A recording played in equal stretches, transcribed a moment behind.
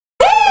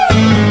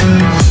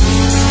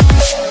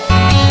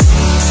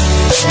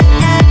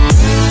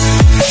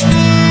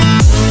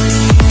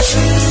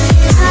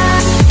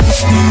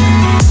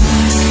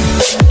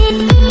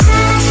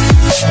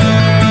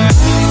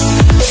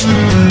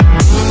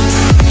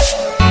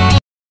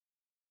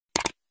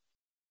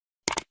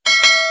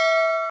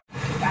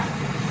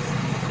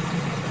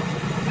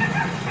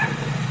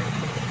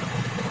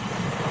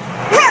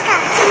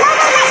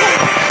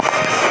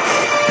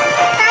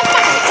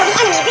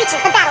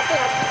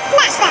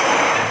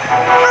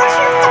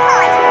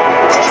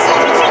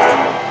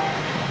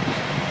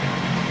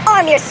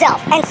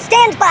yourself and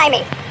stand by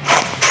me!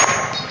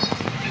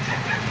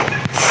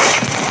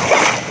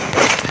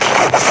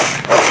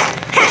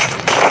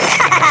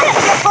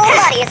 Your whole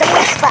body is a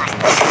weak spot.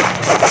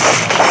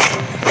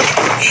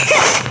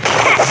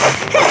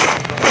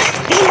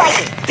 Be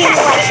mighty, be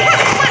mighty.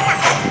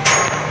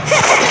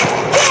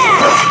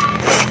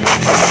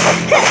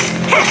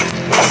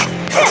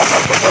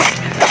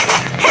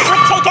 It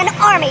would take an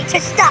army to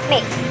stop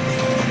me.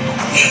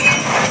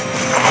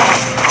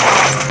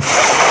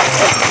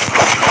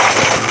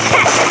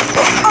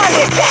 On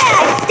your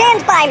side,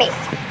 stand by me.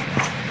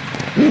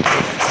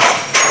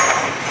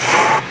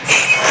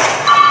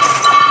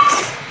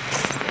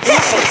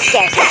 Nothing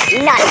scares me,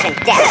 not even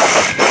death.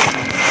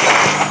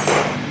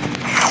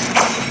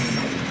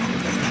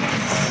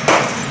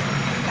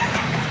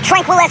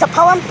 Tranquil as a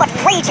poem, but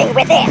raging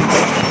within.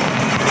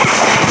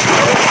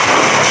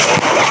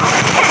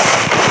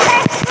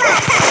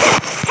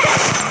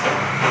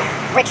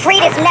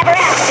 Retreat is never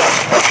an option.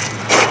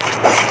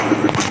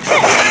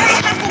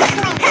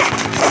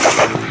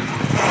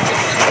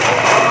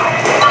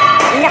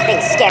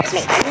 Nothing scares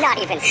me, not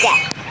even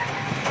death.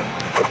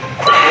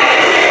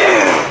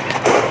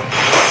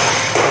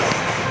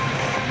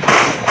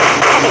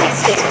 Happiness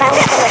is found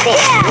from within,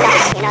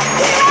 not in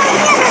others.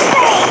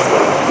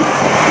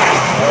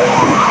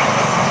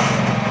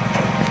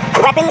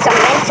 Weapons are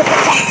meant to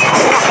protect,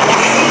 nothing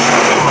else.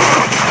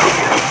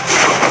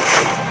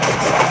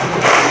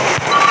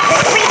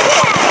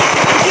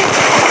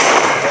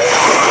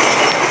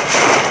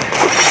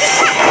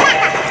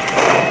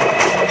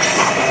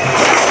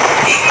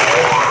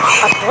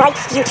 A bright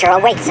future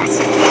awaits us.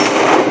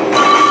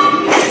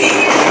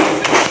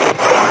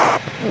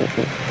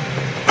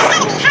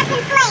 Enemy has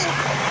been slain.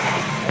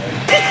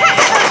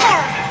 Request for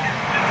kill.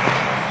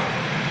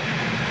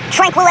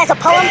 Tranquil as a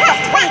poem, but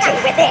raging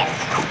within.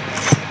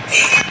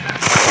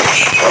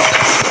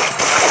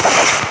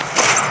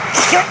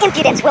 Your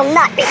impudence will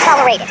not be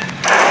tolerated.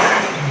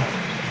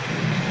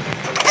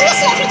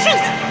 Initiate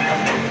retreat.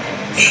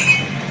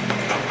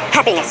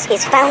 Happiness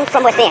is found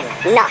from within,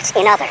 not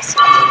in others.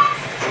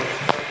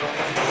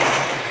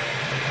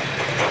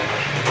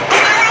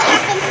 Ally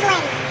has been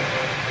slain.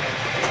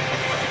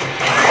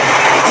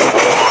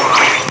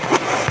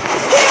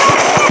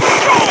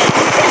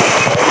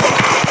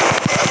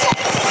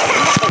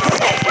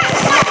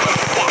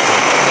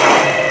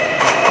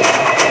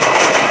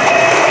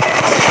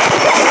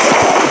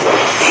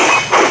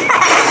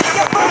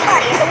 Your whole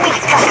body is a weak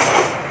spot.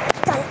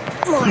 Done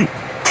more.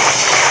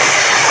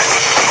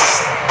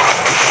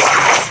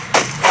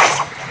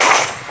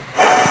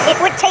 It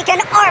would take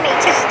an army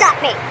to stop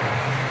me.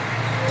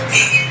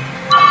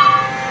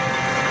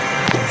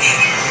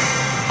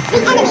 The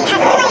enemy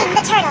has slain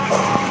the turtle.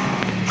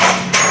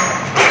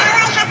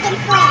 Ally has been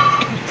slain.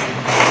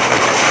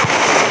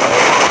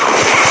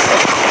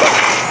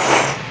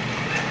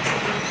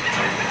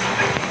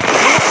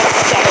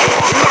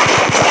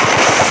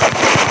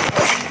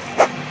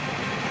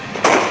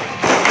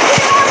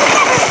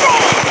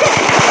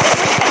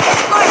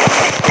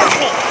 Stop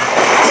me.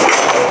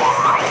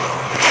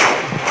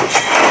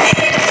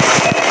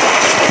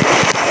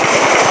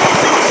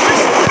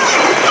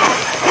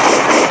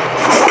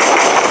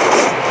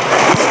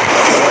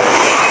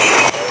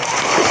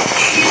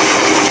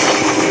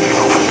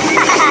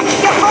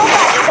 Your whole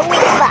body is a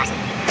weak spot.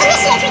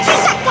 Initiate retreat.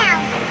 Shut down.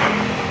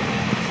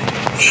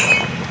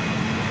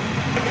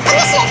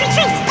 Initiate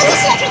retreat.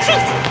 Initiate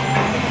retreat.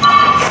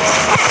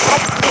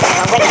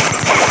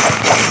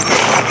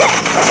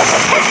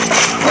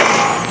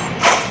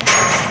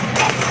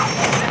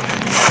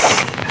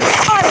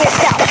 Arm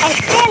yourself and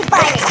stand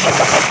by me.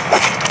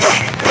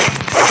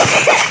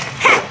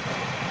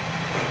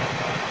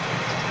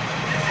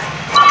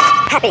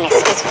 Happiness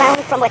is found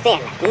from within,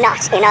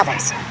 not in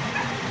others.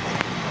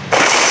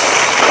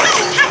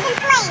 Enemy has been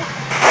slain.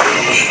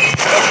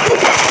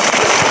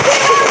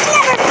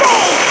 Never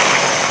fade!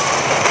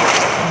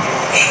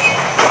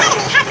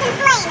 Enemy has been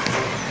slain.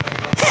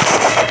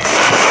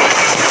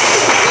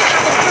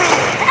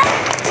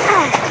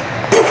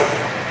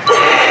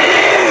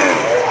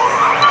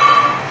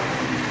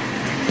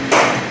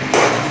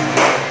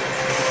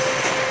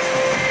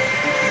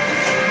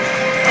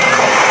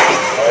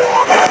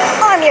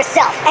 Arm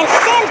yourself and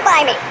stand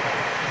by me.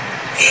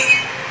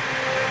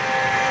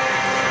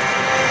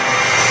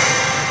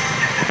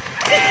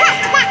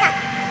 Request backup.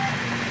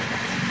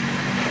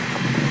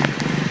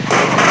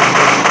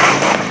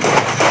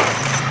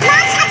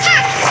 Launch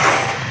attack.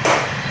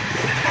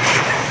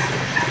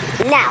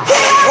 Now,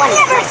 one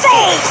never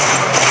fade!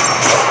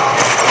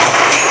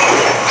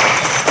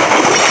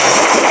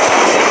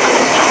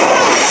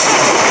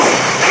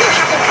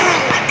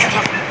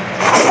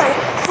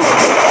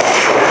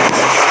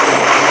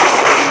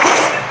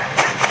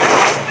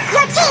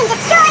 Your team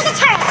destroyed the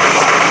turret.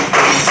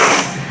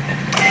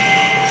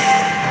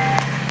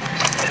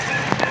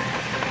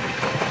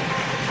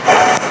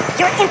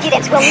 Your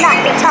impudence will not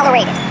be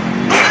tolerated.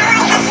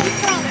 Ally has been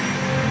slain.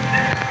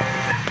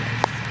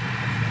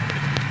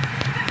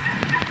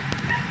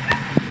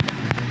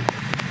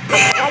 A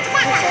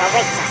bright future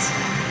awaits us.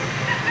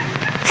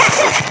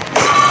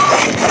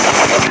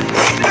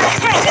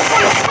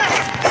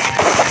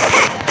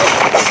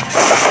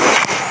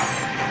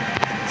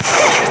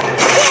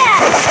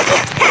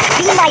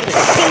 mighty,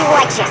 be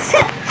righteous.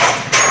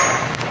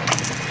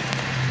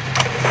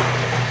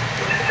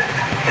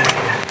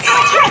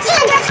 Our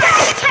team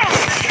destroyed the turret.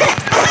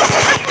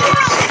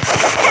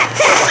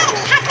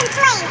 Enemy has been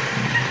slain.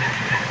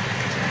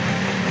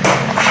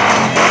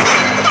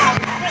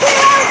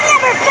 Heroes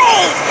never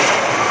fade!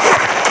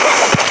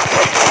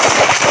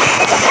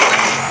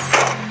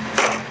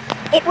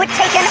 It would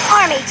take an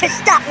army to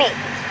stop me.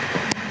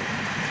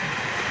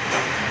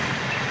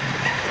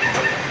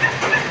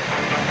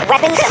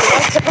 Weapons are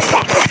meant to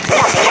protect,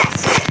 nothing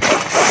else.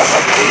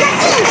 Your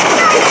team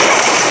destroyed the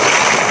turret.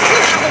 You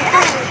have been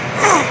slain.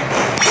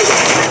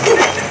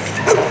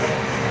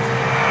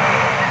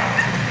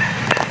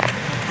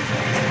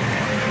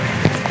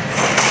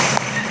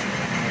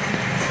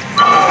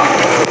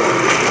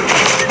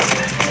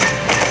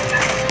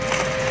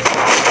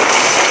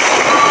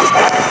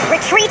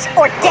 Retreat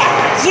or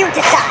death, you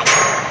decide.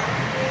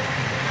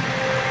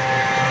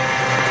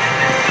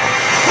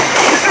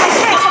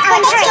 Our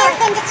turret has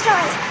been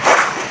destroyed.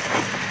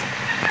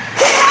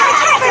 Our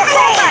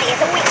whole body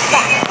is a weak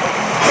spot.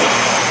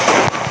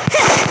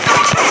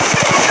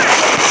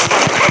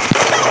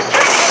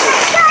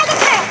 Destroy the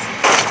turret.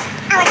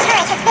 Our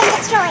turret has been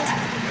destroyed.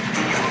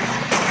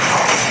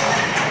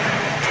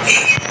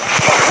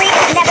 Retreat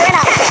is never an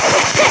option.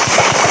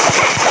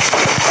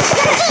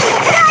 Your team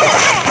destroyed the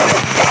turret.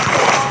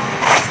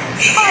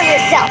 Arm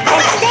yourself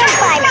and stand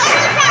by me.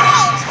 Enemy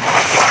rampage.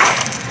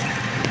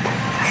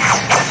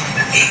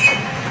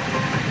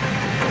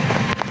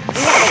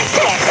 Nothing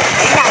scares me,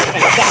 not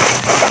even death.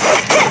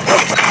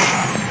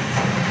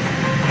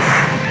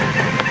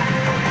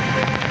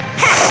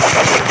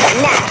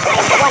 Now I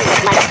am one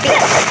with my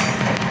fear.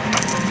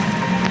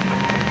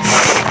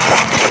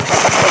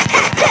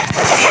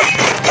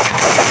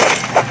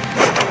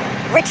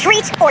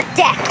 Retreat or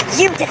death,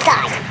 you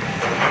decide.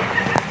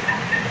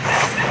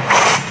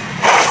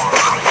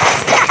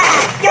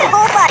 Your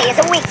whole body is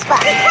a weak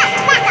spot. Request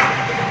backup.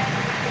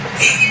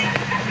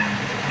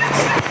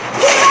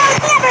 Heroes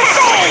never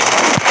fade!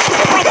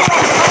 Like the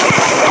rest.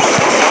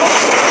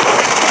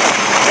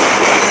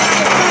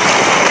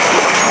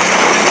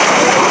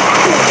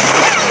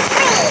 Killing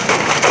spree.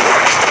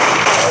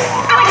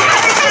 Our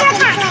turret is under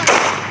attack.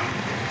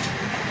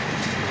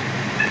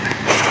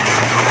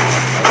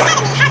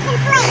 Enemy has been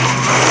slain.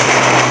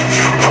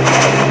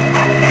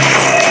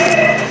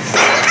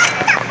 Enemy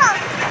unstoppable.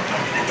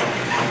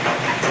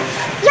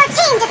 Your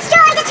team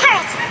destroyed a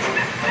turret.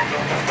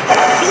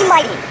 Be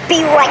mighty, be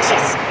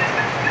righteous.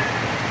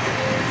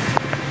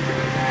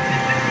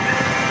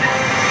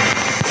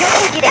 Your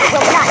impudence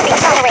will not be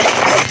tolerated.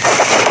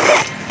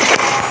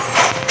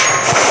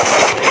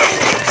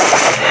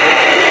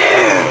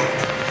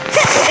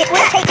 It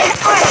would take an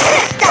army to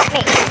stop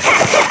me.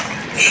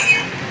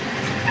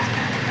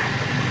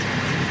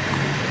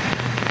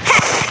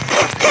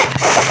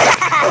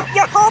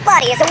 Your whole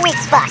body is a weak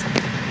spot.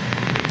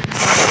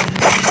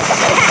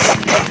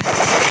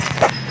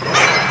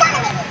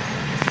 Dominated.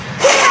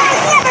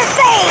 Heroes never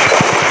fade!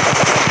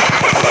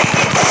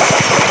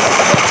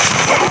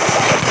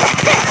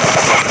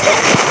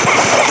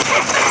 Ally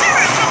has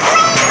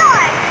slain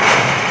Lord.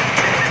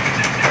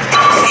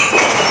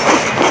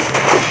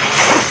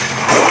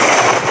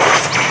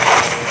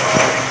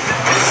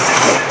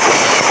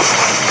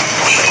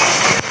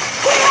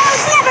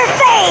 Heroes never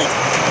fade!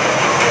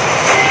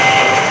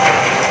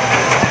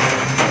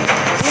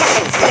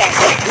 Nothing scares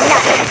me,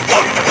 nothing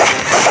death.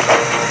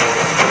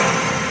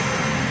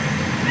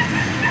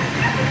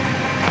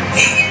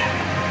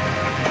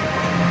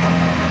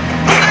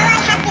 Ally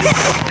has been